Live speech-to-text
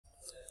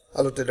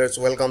Hello traders,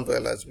 welcome to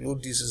LS Blue.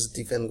 This is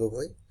Deepan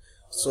Gogoi.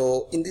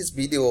 So in this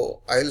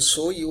video, I will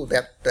show you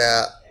that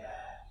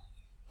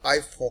I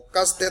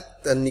forecasted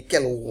the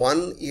nickel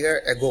 1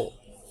 year ago.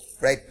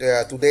 Right,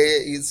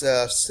 today is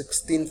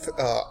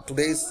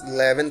today is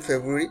 11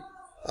 February,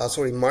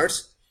 March,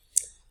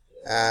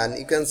 and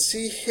you can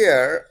see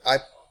here I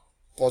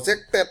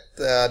projected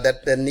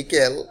that the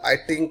nickel, I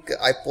think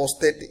I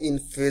posted in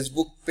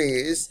Facebook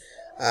page,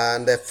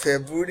 and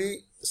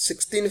February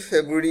 16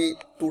 February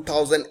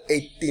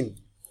 2018.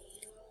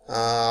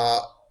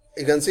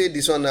 You can see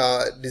this one,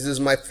 this is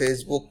my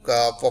Facebook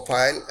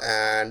profile,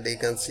 and you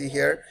can see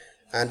here,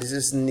 and this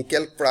is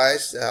nickel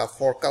price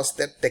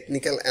forecasted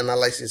technical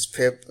analysis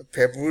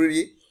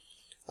February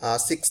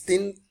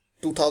 16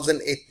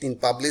 2018,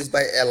 published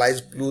by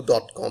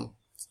alliesblue.com.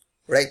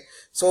 right?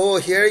 So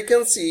here you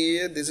can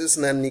see this is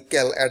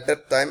nickel. At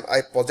that time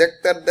I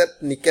projected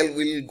that nickel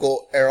will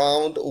go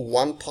around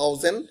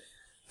 1000,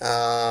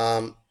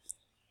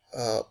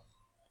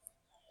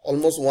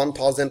 almost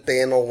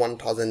 1010 or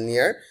 1000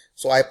 near.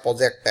 So I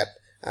projected,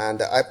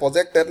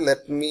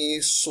 let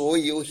me show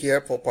you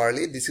here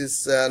properly. This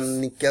is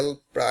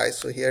nickel price.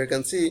 So here you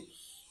can see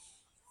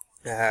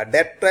at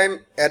that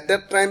time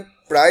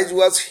price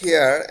was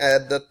here.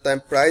 At that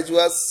time price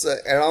was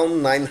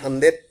around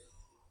 900,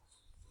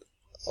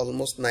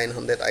 almost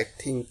 900, I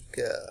think.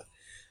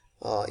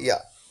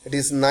 Yeah, it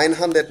is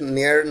 900,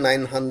 near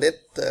 900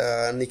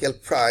 nickel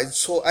price.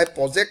 So I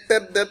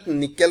projected that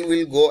nickel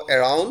will go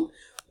around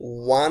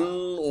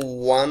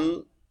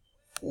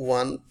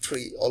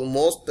 1113,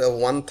 almost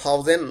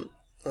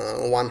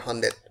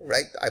 1100,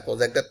 right? I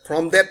projected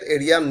from that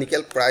area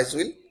nickel price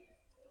will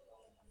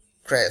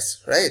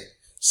crash, right?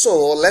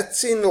 So let's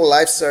see in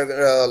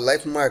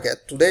live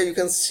market today. You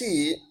can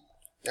see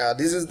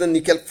this is the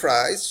nickel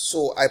price.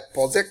 So I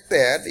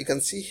projected, you can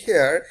see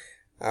here,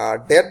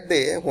 that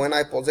day when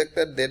I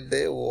projected, that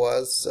day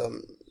was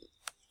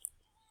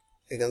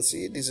you can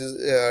see this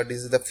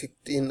is the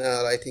 15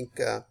 I think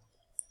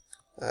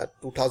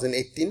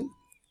 2018,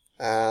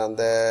 and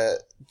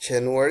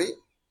January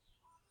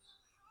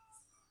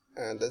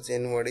and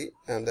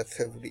the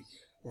February,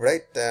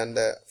 right? And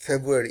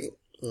February,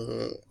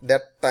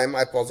 that time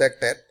I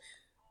projected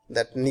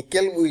that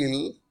nickel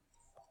will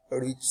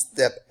reach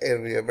that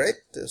area, right?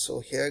 So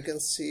here you can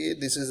see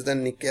this is the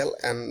nickel,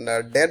 and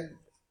that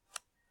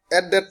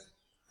at that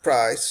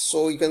price.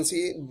 So you can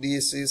see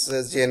this is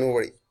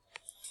January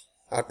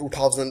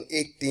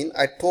 2018.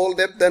 I told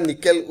that the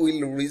nickel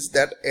will reach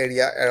that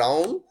area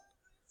around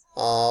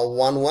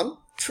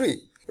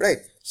 113, right?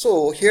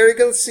 So here you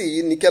can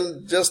see nickel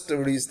just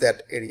reached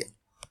that area.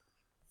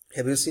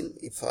 Have you seen?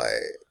 If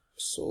I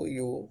show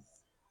you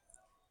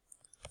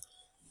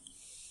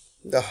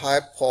the high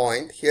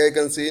point, here you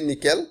can see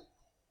nickel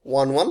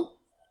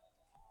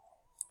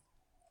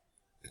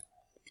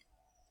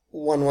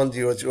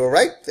 1100,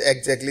 right?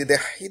 Exactly, they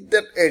hit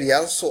that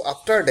area. So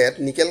after that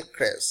nickel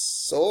crash.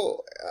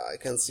 So I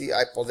can see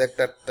I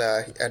projected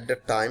at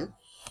that time.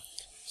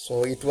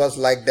 So it was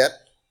like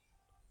that,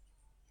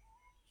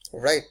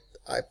 right?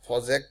 I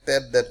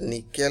projected that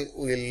nickel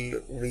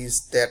will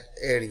reach that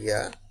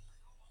area,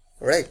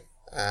 right?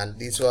 And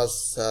this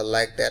was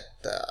like that.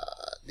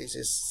 It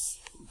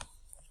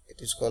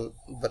is called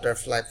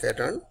butterfly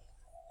pattern.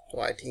 So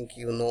I think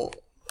you know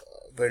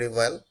very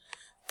well.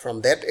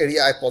 From that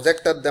area I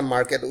projected the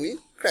market will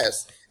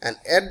crash, and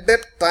at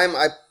that time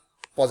I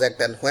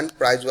projected when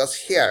price was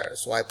here.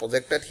 So I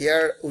projected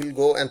here will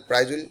go and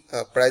price will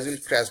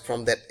crash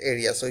from that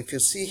area. So if you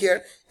see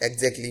here,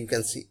 exactly you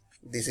can see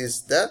this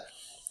is the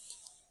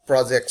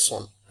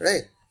projection,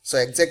 right? So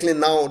exactly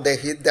now they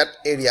hit that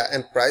area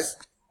and price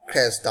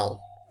crashed down,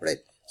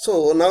 right?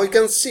 So now you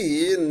can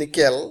see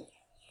nickel,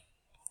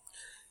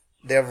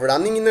 they're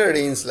running in a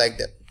range like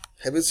that.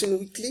 Have you seen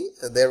weekly?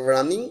 They're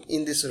running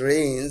in this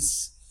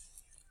range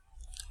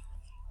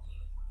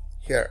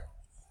here.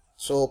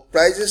 So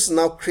price is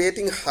now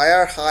creating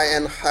higher high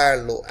and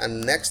higher low,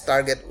 and next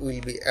target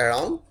will be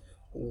around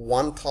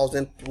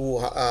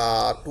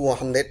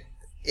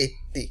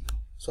 1280.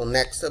 So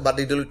next, but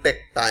it will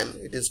take time.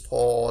 It is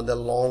for the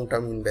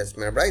long-term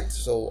investment, right?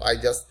 So I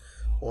just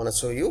want to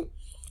show you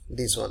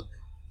this one.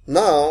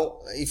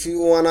 Now if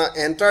you want to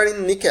enter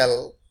in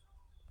nickel,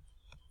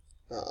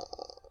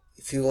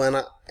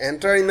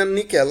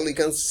 you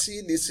can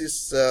see this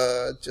is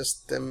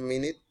just a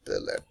minute.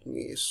 Let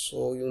me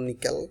show you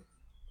nickel.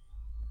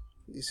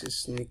 This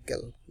is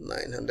nickel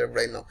 900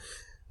 right now.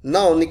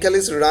 Now nickel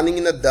is running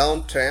in a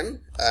downtrend,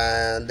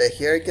 and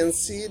here you can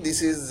see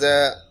this is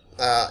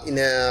in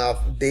a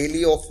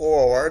daily or 4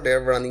 hour they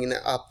are running in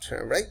an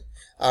uptrend, right?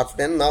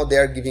 Uptrend. Now they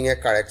are giving a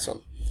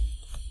correction.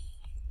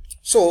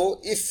 So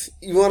if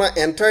you want to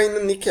enter in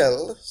the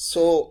nickel,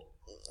 so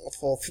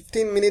for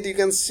 15 minutes you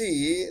can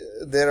see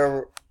they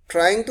are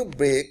trying to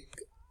break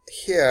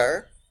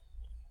here.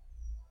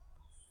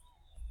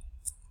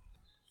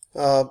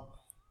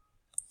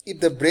 If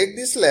they break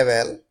this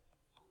level,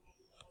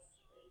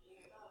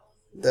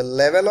 the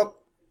level of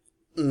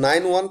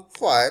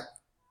 915,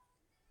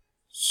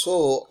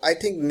 so I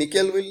think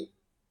nickel will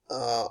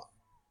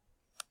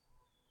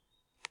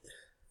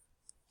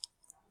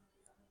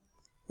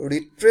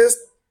retrace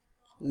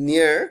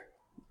near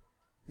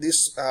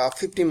this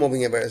 50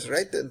 moving average,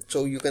 right?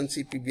 So you can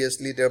see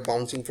previously they're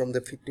bouncing from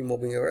the 50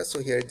 moving average. So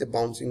here is the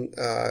bouncing.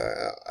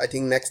 I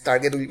think next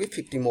target will be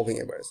 50 moving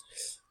average.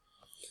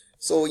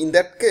 So in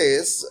that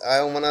case,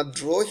 I wanna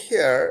draw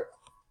here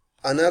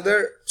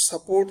another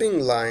supporting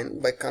line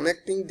by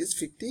connecting this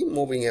 50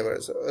 moving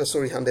average,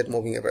 100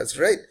 moving average,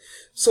 right?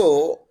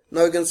 So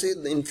now you can see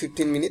in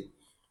 15 minutes,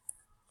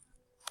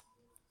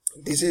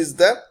 this is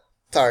the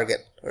target,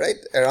 right?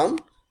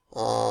 Around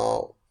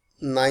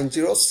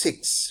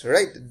 906,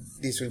 right?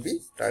 This will be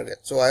target.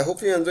 So I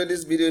hope you enjoyed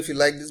this video. If you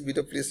like this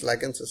video, please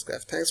like and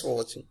subscribe. Thanks for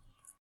watching.